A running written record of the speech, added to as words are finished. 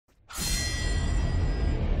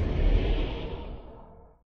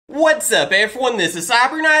What's up, everyone? This is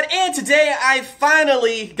CyberKnight, and today I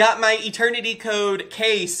finally got my Eternity Code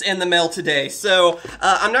case in the mail today. So,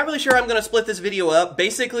 I'm not really sure how I'm going to split this video up.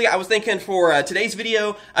 Basically, I was thinking for today's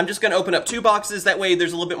video, I'm just going to open up 2 boxes. That way,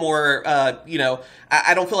 there's a little bit more,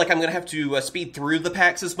 I don't feel like I'm going to have to speed through the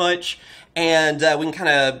packs as much. And we can kind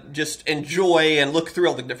of just enjoy and look through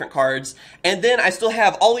all the different cards. And then I still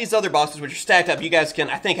have all these other boxes which are stacked up. You guys can,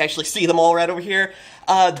 I think, actually see them all right over here.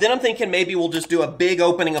 Then I'm thinking maybe we'll just do a big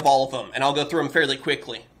opening of all of them, and I'll go through them fairly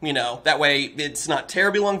quickly. You know, that way it's not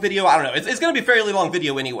terribly long video. I don't know. It's going to be a fairly long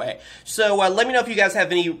video anyway. So let me know if you guys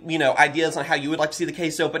have any, ideas on how you would like to see the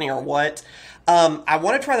case opening or what. I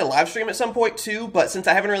want to try the live stream at some point too, but since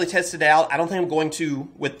I haven't really tested it out, I don't think I'm going to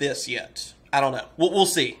with this yet. I don't know. We'll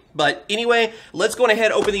see. But anyway, let's go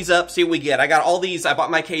ahead, open these up, see what we get. I got all these. I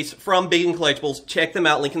bought my case from Big and Collectibles. Check them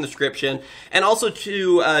out. Link in the description. And also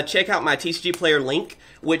to check out my TCG Player link,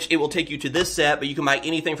 which it will take you to this set, but you can buy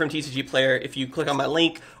anything from TCG Player if you click on my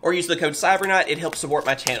link or use the code CyberKnight. It helps support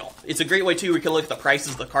my channel. It's a great way, too, where you can look at the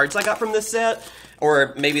prices of the cards I got from this set.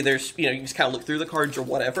 Or maybe there's, you can just kind of look through the cards or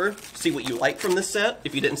whatever. See what you like from this set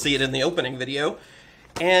if you didn't see it in the opening video.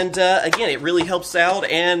 And, again, it really helps out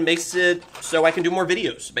and makes it so I can do more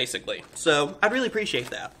videos, basically. So, I'd really appreciate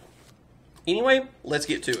that. Anyway, let's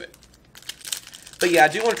get to it. But yeah, I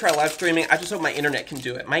do want to try live streaming. I just hope my internet can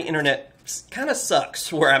do it. My internet kind of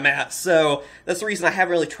sucks where I'm at, so that's the reason I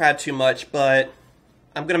haven't really tried too much, but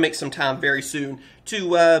I'm going to make some time very soon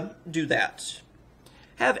to do that.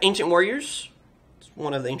 Have Ancient Warriors. It's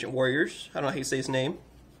one of the Ancient Warriors. I don't know how you say his name.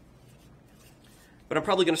 But I'm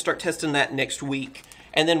probably going to start testing that next week.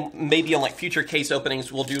 And then maybe on, like, future case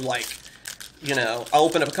openings, we'll do, like, I'll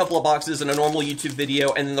open up a couple of boxes in a normal YouTube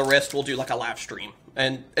video, and then the rest we'll do, like, a live stream.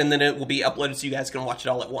 And then it will be uploaded so you guys can watch it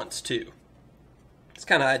all at once, too. It's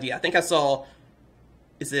kind of idea. I think I saw,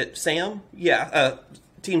 is it Sam? Yeah,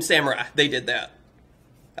 Team Samurai. They did that.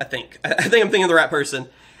 I think. I think I'm thinking of the right person.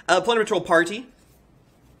 Planet Patrol Party.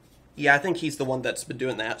 Yeah, I think he's the one that's been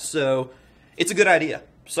doing that. So, it's a good idea.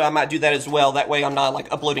 So I might do that as well. That way I'm not like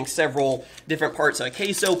uploading several different parts of a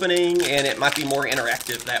case opening, and it might be more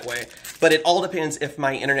interactive that way. But it all depends if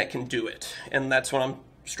my internet can do it. And that's what I'm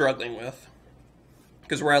struggling with.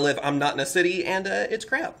 Because where I live, I'm not in a city, and it's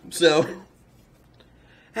crap. So,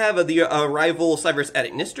 have the rival Cyber's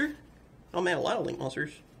Addict Nister. Oh man, a lot of Link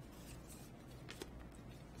monsters.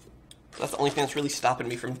 That's the only thing that's really stopping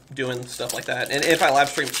me from doing stuff like that. And if I live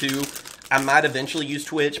stream too, I might eventually use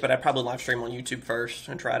Twitch, but I'd probably live stream on YouTube first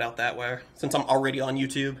and try it out that way. Since I'm already on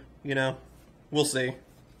YouTube, We'll see.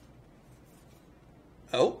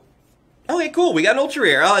 Oh. Okay, cool. We got an Ultra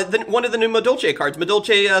Rare. One of the new Madolche cards,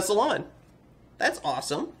 Madolche Salon. That's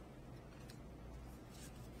awesome.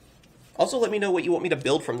 Also, let me know what you want me to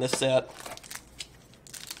build from this set.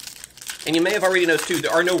 And you may have already noticed, too,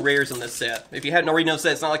 there are no rares in this set. If you hadn't already noticed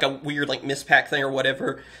that, it's not like a weird, like, mispack thing or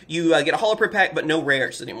whatever. You get a holo per pack, but no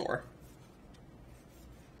rares anymore.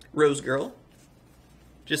 Rose Girl.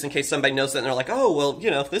 Just in case somebody knows that and they're like, oh, well,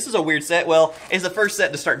 this is a weird set. Well, it's the first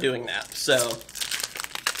set to start doing that, so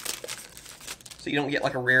you don't get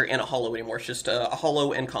like a rare and a holo anymore. It's just a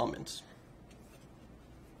holo and commons.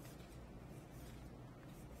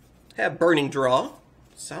 Have Burning Draw.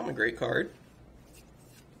 Sound a great card.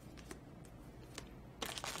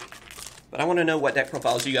 But I want to know what deck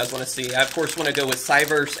profiles you guys want to see. I, of course, want to go with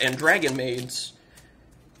Cyverse and Dragon Maids.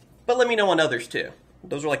 But let me know on others, too.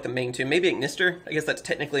 Those are like the main 2. Maybe Ignister? I guess that's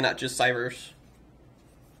technically not just Cyverse.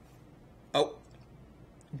 Oh.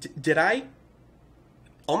 Did I?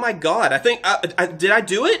 Oh my god, I think... did I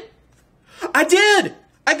do it? I did!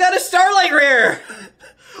 I got a Starlight Rare!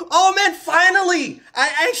 Oh man, finally!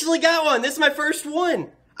 I actually got one! This is my first one!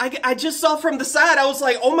 I just saw from the side, I was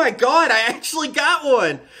like, oh my god, I actually got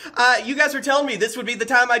one! You guys were telling me this would be the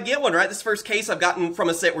time I'd get one, right? This first case I've gotten from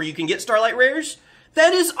a set where you can get Starlight Rares.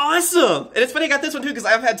 That is awesome! And it's funny I got this one too because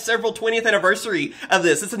I've had several 20th anniversary of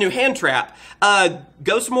this. It's a new hand trap.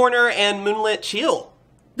 Ghost Mourner and Moonlit Chill.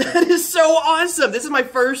 That is so awesome! This is my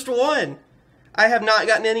first one. I have not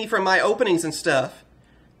gotten any from my openings and stuff.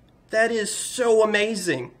 That is so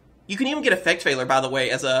amazing. You can even get Effect Failure, by the way,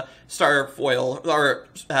 as a Star Foil, or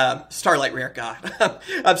Starlight Rare. God.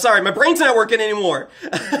 I'm sorry, my brain's not working anymore.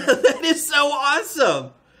 That is so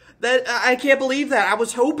awesome! I can't believe that. I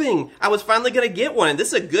was hoping I was finally going to get one. And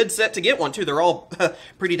this is a good set to get one, too. They're all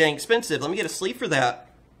pretty dang expensive. Let me get a sleeve for that.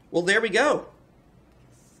 Well, there we go.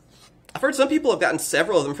 I've heard some people have gotten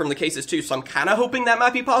several of them from the cases, too. So I'm kind of hoping that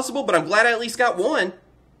might be possible. But I'm glad I at least got one.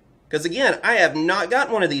 Because, again, I have not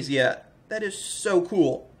gotten one of these yet. That is so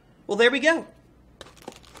cool. Well, there we go.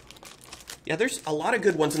 Yeah, there's a lot of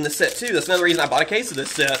good ones in this set, too. That's another reason I bought a case of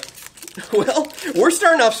this set. Well, we're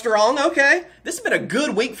starting off strong, okay. This has been a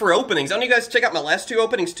good week for openings. I want you guys to check out my last 2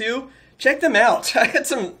 openings too. Check them out. I had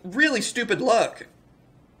some really stupid luck.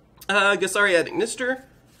 Gasari Ignister.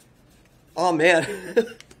 Oh man.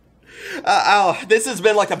 This has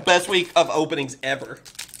been like the best week of openings ever.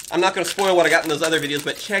 I'm not going to spoil what I got in those other videos,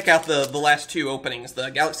 but check out the last 2 openings. The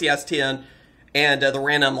Galaxy S10 and the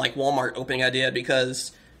random like Walmart opening I did,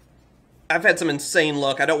 because I've had some insane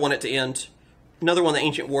luck. I don't want it to end. Another one, the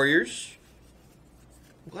Ancient Warriors.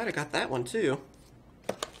 I'm glad I got that one too.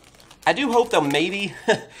 I do hope though, maybe,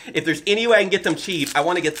 if there's any way I can get them cheap, I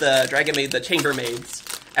want to get the Dragon Maid, the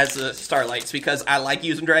Chambermaids as the Starlights, because I like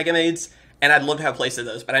using Dragon Maids, and I'd love to have a place of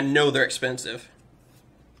those, but I know they're expensive.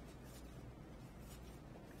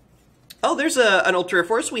 Oh, there's an Ultra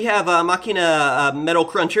Force. We have Machina Metal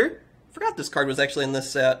Cruncher. Forgot this card was actually in this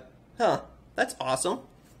set. Huh, that's awesome.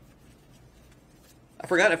 I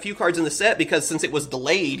forgot a few cards in the set because since it was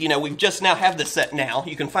delayed, you know, we just now have this set now.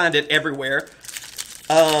 You can find it everywhere.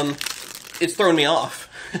 It's thrown me off.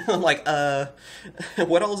 I'm like,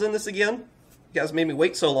 what all's in this again? You guys made me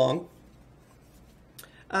wait so long.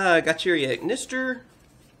 Gachiri Ignister.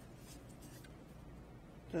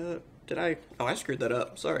 Did I? Oh, I screwed that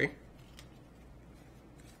up. Sorry.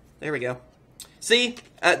 There we go. See?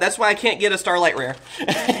 That's why I can't get a Starlight Rare.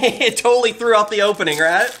 It totally threw off the opening,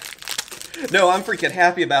 right? No, I'm freaking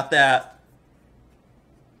happy about that.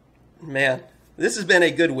 Man, this has been a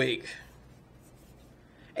good week.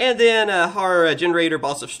 And then Horror Generator,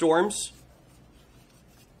 Boss of Storms.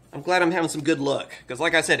 I'm glad I'm having some good luck, because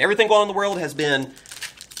like I said, everything going on in the world has been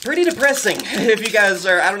pretty depressing. If you guys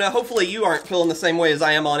are, I don't know, hopefully you aren't feeling the same way as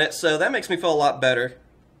I am on it, so that makes me feel a lot better.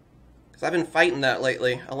 Because I've been fighting that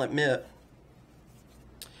lately, I'll admit.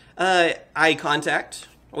 Eye Contact.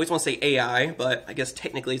 I always want to say AI, but I guess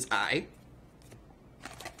technically it's I.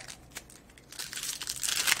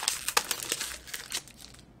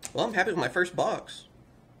 Well, I'm happy with my first box.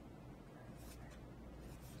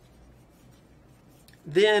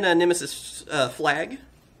 Then Nemesis Flag.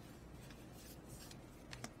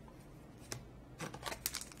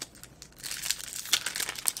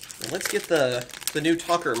 And let's get the new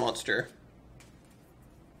Talker monster.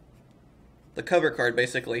 The cover card,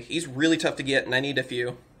 basically. He's really tough to get, and I need a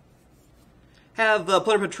few. Have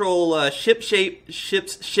Planet Patrol ships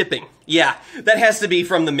shipping. Yeah, that has to be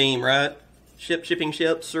from the meme, right? Shipping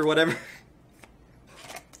ships or whatever.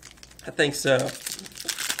 I think so.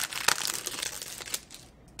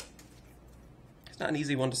 It's not an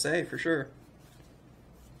easy one to say, for sure.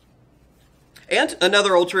 And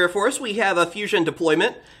another Ultra Rare Force, we have a Fusion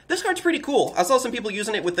Deployment. This card's pretty cool. I saw some people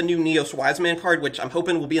using it with the new Neos Wiseman card, which I'm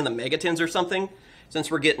hoping will be in the Megatins or something,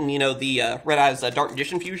 since we're getting, you know, the Red Eyes Dark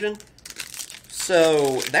Magician Fusion.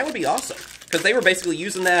 So that would be awesome, because they were basically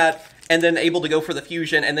using that and then able to go for the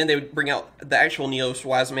Fusion, and then they would bring out the actual Neos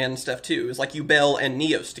Wiseman stuff too. It's like Yubel and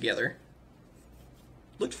Neos together.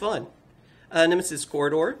 Looked fun. Nemesis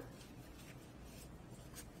Corridor.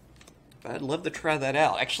 I'd love to try that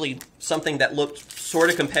out. Actually, something that looked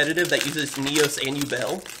sort of competitive that uses Neos and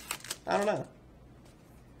Yubel. I don't know.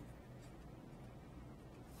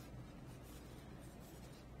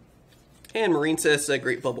 And Marine says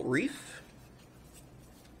Great Bubble Reef.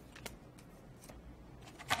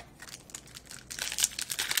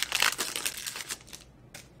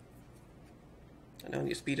 I know I need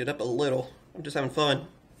to speed it up a little. I'm just having fun.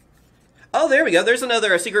 Oh, there we go. There's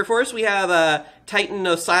another Secret Force. We have Titan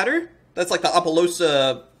Osider. That's like the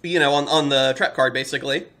Apollosa, you know, on the trap card,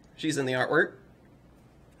 basically. She's in the artwork.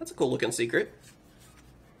 That's a cool looking secret.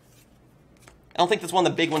 I don't think that's one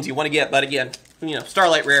of the big ones you want to get, but again, you know,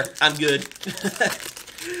 Starlight Rare, I'm good.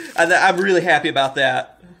 I'm really happy about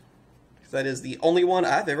that. Because that is the only one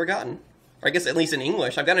I've ever gotten. Or I guess at least in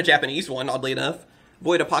English. I've got a Japanese one, oddly enough.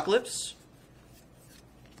 Void Apocalypse.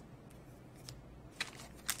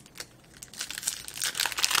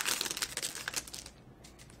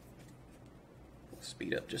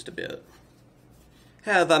 Speed up just a bit.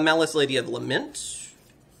 Have Malice Lady of Lament.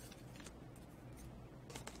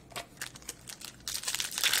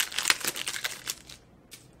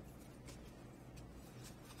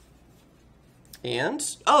 And,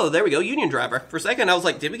 oh, there we go, Union Driver. For a second, I was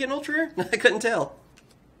like, did we get an Ultra Rare? I couldn't tell.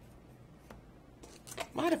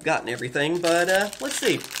 Might have gotten everything, but let's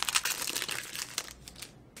see.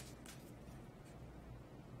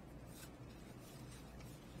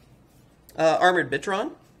 Armored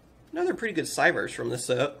Bitron. Another pretty good Cybers from this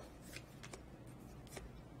set.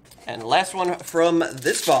 And last one from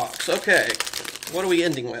this box. Okay, what are we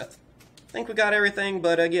ending with? I think we got everything,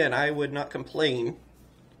 but again, I would not complain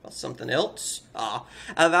about something else. A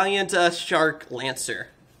Valiant Shark Lancer.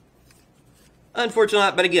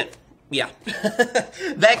 Unfortunate, but again, Yeah.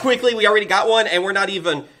 That quickly, we already got one, and we're not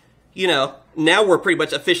even, you know, now we're pretty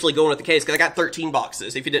much officially going with the case, because I got 13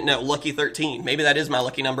 boxes, if you didn't know. Lucky 13. Maybe that is my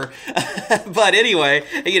lucky number. But anyway,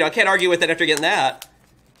 you know, I can't argue with it after getting that.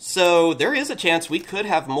 So, there is a chance we could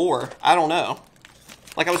have more. I don't know.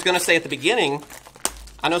 Like I was going to say at the beginning,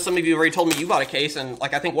 I know some of you already told me you bought a case, and,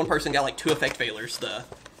 like, I think one person got, like, 2 effect failures, the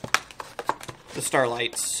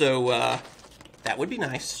Starlights. So, that would be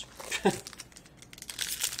nice.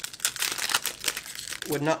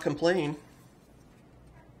 Would not complain.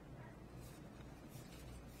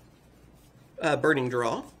 Burning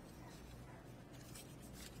Draw.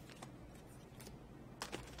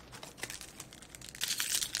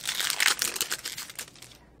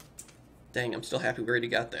 Dang, I'm still happy we already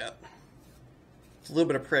got that. It's a little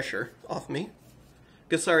bit of pressure off me.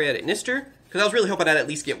 Sorry I didn't Nister, because I was really hoping I'd at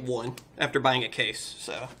least get one after buying a case,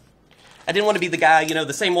 so. I didn't want to be the guy, you know,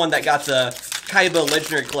 the same one that got the Kaiba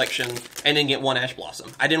Legendary Collection and then get one Ash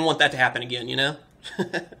Blossom. I didn't want that to happen again, you know?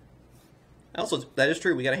 Also, that is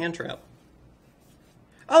true, we got a hand trap.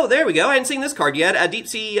 Oh, there we go, I hadn't seen this card yet. A Deep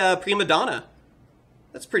Sea Prima Donna.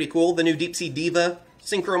 That's pretty cool, the new Deep Sea Diva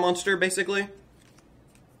Synchro Monster, basically.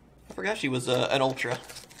 I forgot she was an Ultra. I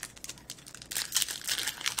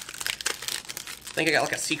think I got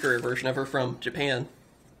like a secret version of her from Japan.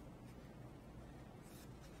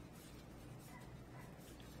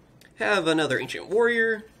 Have another Ancient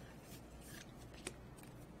Warrior.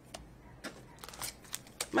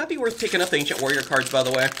 Might be worth picking up the Ancient Warrior cards, by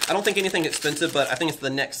the way. I don't think anything expensive, but I think it's the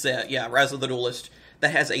next set. Yeah, Rise of the Duelist.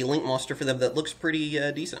 That has a Link monster for them that looks pretty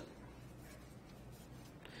decent.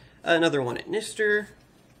 Another one at Nister.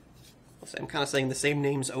 I'm kind of saying the same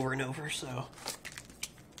names over and over, so.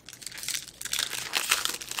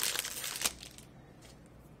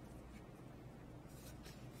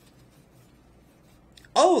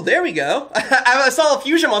 Oh, there we go. I saw a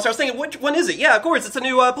fusion monster. I was thinking, which one is it? Yeah, of course, it's a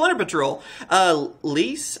new Planner Patrol.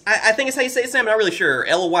 Lys? I think it's how you say his name. I'm not really sure.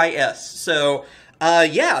 L-Y-S. So,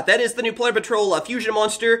 yeah, that is the new Planner Patrol fusion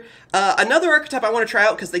monster. Another archetype I want to try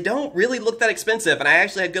out because they don't really look that expensive, and I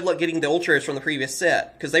actually had good luck getting the Ultras from the previous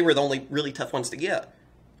set because they were the only really tough ones to get.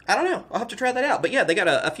 I don't know. I'll have to try that out. But yeah, they got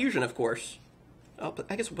a fusion, of course. Oh, but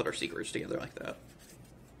I guess we'll put our secrets together like that.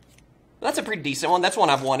 That's a pretty decent one. That's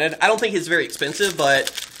one I've wanted. I don't think it's very expensive,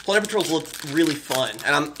 but Planner Patrols look really fun.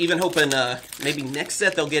 And I'm even hoping maybe next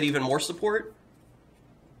set they'll get even more support.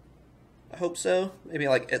 I hope so. Maybe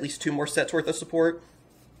like at least 2 more sets worth of support.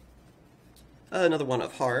 Another one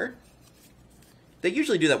of Horror. They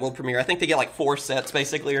usually do that world premiere. I think they get like 4 sets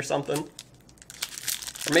basically or something.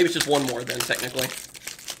 Or maybe it's just 1 more then technically.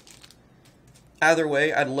 Either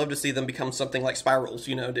way, I'd love to see them become something like Spirals,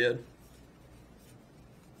 you know, did.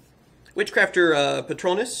 Witchcrafter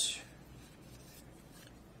Patronus.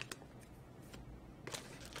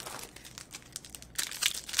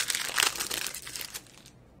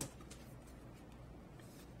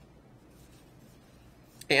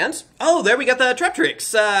 And, oh, there we got the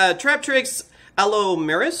Traptrix. Traptrix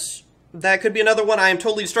Alomeris. That could be another one I am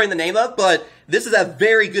totally destroying the name of, but this is a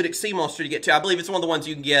very good Exceed monster to get to. I believe it's one of the ones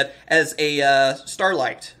you can get as a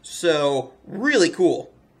Starlight. So, really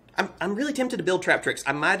cool. I'm really tempted to build Traptrix.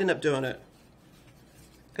 I might end up doing it.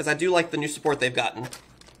 Because I do like the new support they've gotten.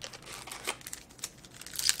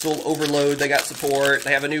 Full Overload, they got support.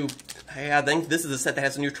 They have a new... Hey, I think this is a set that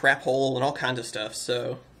has a new trap hole and all kinds of stuff,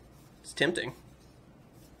 so... It's tempting.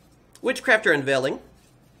 Witchcrafter Unveiling.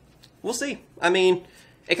 We'll see. I mean,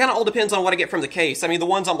 it kind of all depends on what I get from the case. I mean, the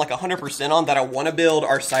ones I'm like 100% on that I want to build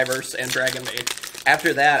are Cybers and Dragon Maid.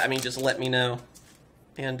 After that, I mean, just let me know.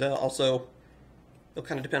 And also... It'll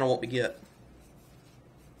kind of depend on what we get.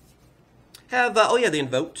 Have, oh yeah, the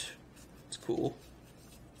Invoked. It's cool.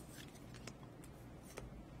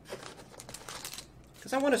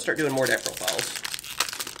 Because I want to start doing more deck profiles.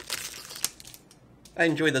 I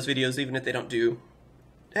enjoy those videos even if they don't do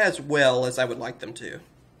as well as I would like them to.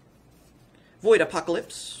 Void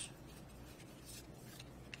Apocalypse.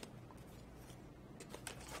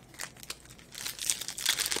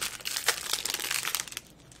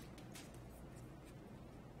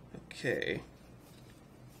 Okay.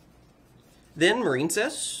 Then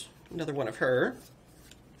Marincess, another one of her.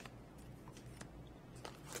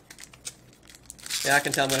 Yeah, I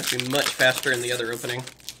can tell I'm going to be much faster in the other opening.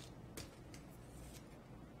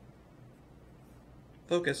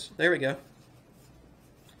 Focus. There we go.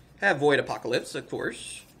 Have Void Apocalypse, of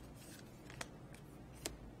course.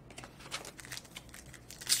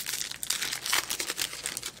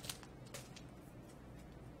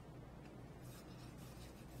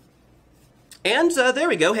 And there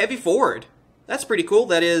we go, Heavy Forward. That's pretty cool.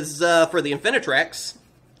 That is for the Infinitrax,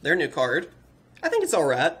 their new card. I think it's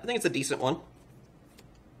alright. I think it's a decent one.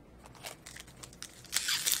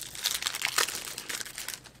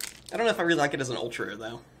 I don't know if I really like it as an ultra,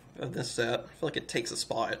 though, of this set. I feel like it takes a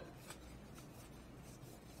spot.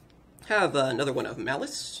 Have another one of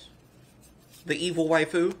Malice. The evil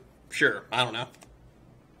waifu. Sure, I don't know.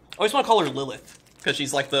 I always want to call her Lilith, because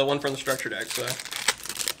she's like the one from the structure deck, so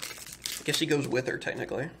I guess she goes with her,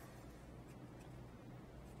 technically.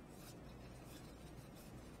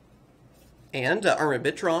 And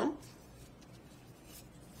Armabitron.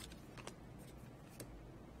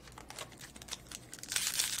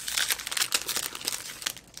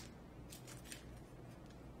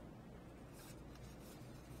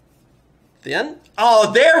 Then,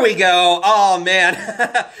 oh, there we go. Oh, man.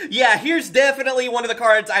 Yeah, here's definitely one of the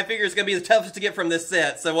cards I figure is going to be the toughest to get from this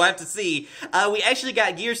set, so we'll have to see. We actually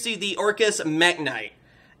got Yugioh the Orcus Mech-Knight.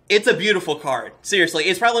 It's a beautiful card. Seriously,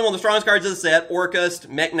 it's probably one of the strongest cards of the set. Orcus,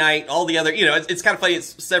 Mech-Knight, all the other, you know, it's kind of funny.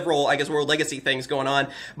 It's several, I guess, World Legacy things going on.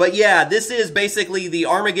 But yeah, this is basically the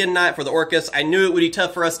Armageddon Knight for the Orcus. I knew it would be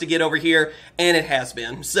tough for us to get over here, and it has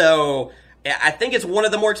been. So, I think it's one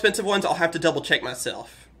of the more expensive ones. I'll have to double check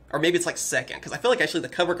myself. Or maybe it's like second, because I feel like actually the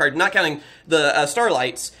cover card, not counting the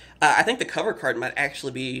Starlights, I think the cover card might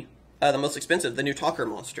actually be the most expensive, the new Talker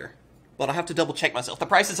Monster. But I'll have to double check myself. The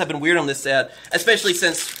prices have been weird on this set, especially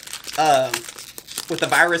since with the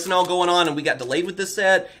virus and all going on and we got delayed with this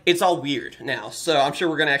set, it's all weird now. So I'm sure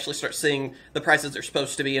we're going to actually start seeing the prices they're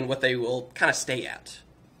supposed to be and what they will kind of stay at.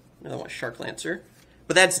 Another one, Shark Lancer.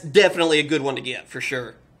 But that's definitely a good one to get, for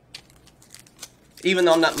sure. Even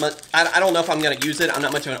though I'm not much, I don't know if I'm going to use it. I'm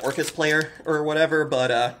not much of an Orcus player or whatever,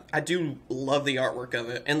 but I do love the artwork of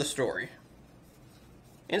it and the story.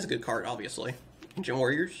 And it's a good card, obviously. Engine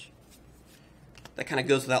Warriors. That kind of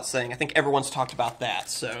goes without saying. I think everyone's talked about that,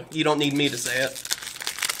 so you don't need me to say it.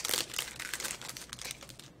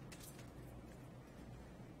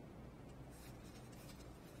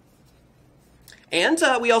 And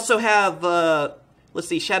we also have, let's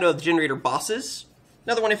see, Shadow of the Generator Bosses.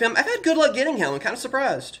 Another one of him. I've had good luck getting him. I'm kind of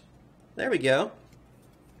surprised. There we go.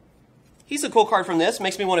 He's a cool card from this.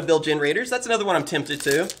 Makes me want to build generators. That's another one I'm tempted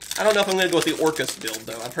to. I don't know if I'm going to go with the Orcus build,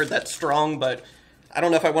 though. I've heard that's strong, but I don't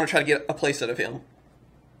know if I want to try to get a playset of him.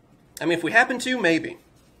 I mean, if we happen to, maybe.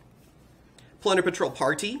 Plunder Patrol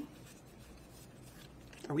Party.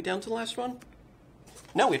 Are we down to the last one?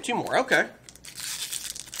 No, we have two more. Okay.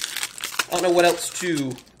 I don't know what else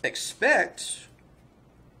to expect.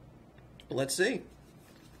 Let's see.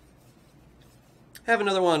 Have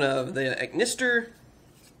another one of the Ignister.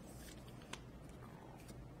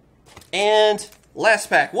 And last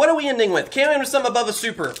pack. What are we ending with? Can't end with something above a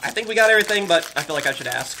super. I think we got everything, but I feel like I should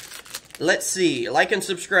ask. Let's see. Like and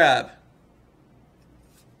subscribe.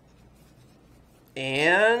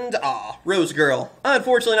 And, Rose Girl.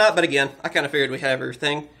 Unfortunately not, but again, I kind of figured we'd have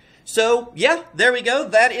everything. So, yeah, there we go.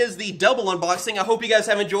 That is the double unboxing. I hope you guys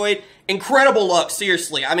have enjoyed. Incredible luck,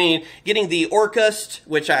 seriously. I mean, getting the Orcus,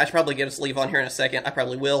 which I should probably get a sleeve on here in a second. I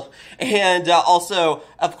probably will. And also,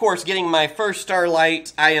 of course, getting my first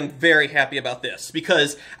Starlight. I am very happy about this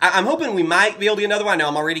because I'm hoping we might be able to get another one. I know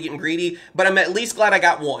I'm already getting greedy, but I'm at least glad I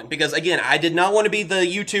got one because, again, I did not want to be the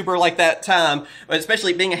YouTuber like that time,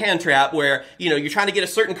 especially being a hand trap where, you know, you're trying to get a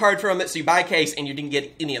certain card from it, so you buy a case and you didn't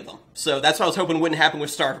get any of them. So that's what I was hoping wouldn't happen with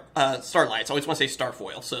Starlights. I always want to say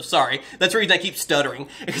Starfoil, so sorry. That's the reason I keep stuttering,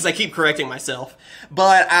 because I keep correcting myself.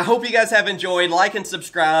 But I hope you guys have enjoyed. Like and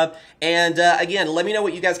subscribe. And again, let me know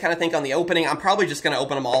what you guys kind of think on the opening. I'm probably just going to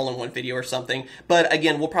open them all in one video or something. But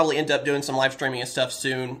again, we'll probably end up doing some live streaming and stuff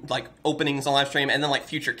soon, like openings on live stream, and then like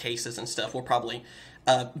future cases and stuff. We'll probably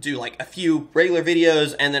do like a few regular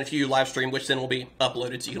videos and then a few live stream, which then will be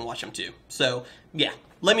uploaded so you can watch them too. So yeah.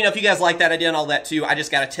 Let me know if you guys like that idea and all that too. I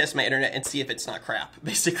just got to test my internet and see if it's not crap,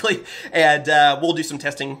 basically. And we'll do some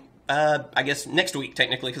testing, I guess, next week,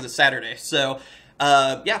 technically, because it's Saturday. So,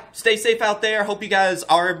 yeah, stay safe out there. Hope you guys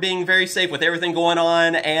are being very safe with everything going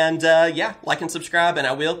on. And, yeah, like and subscribe, and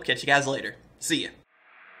I will catch you guys later. See ya.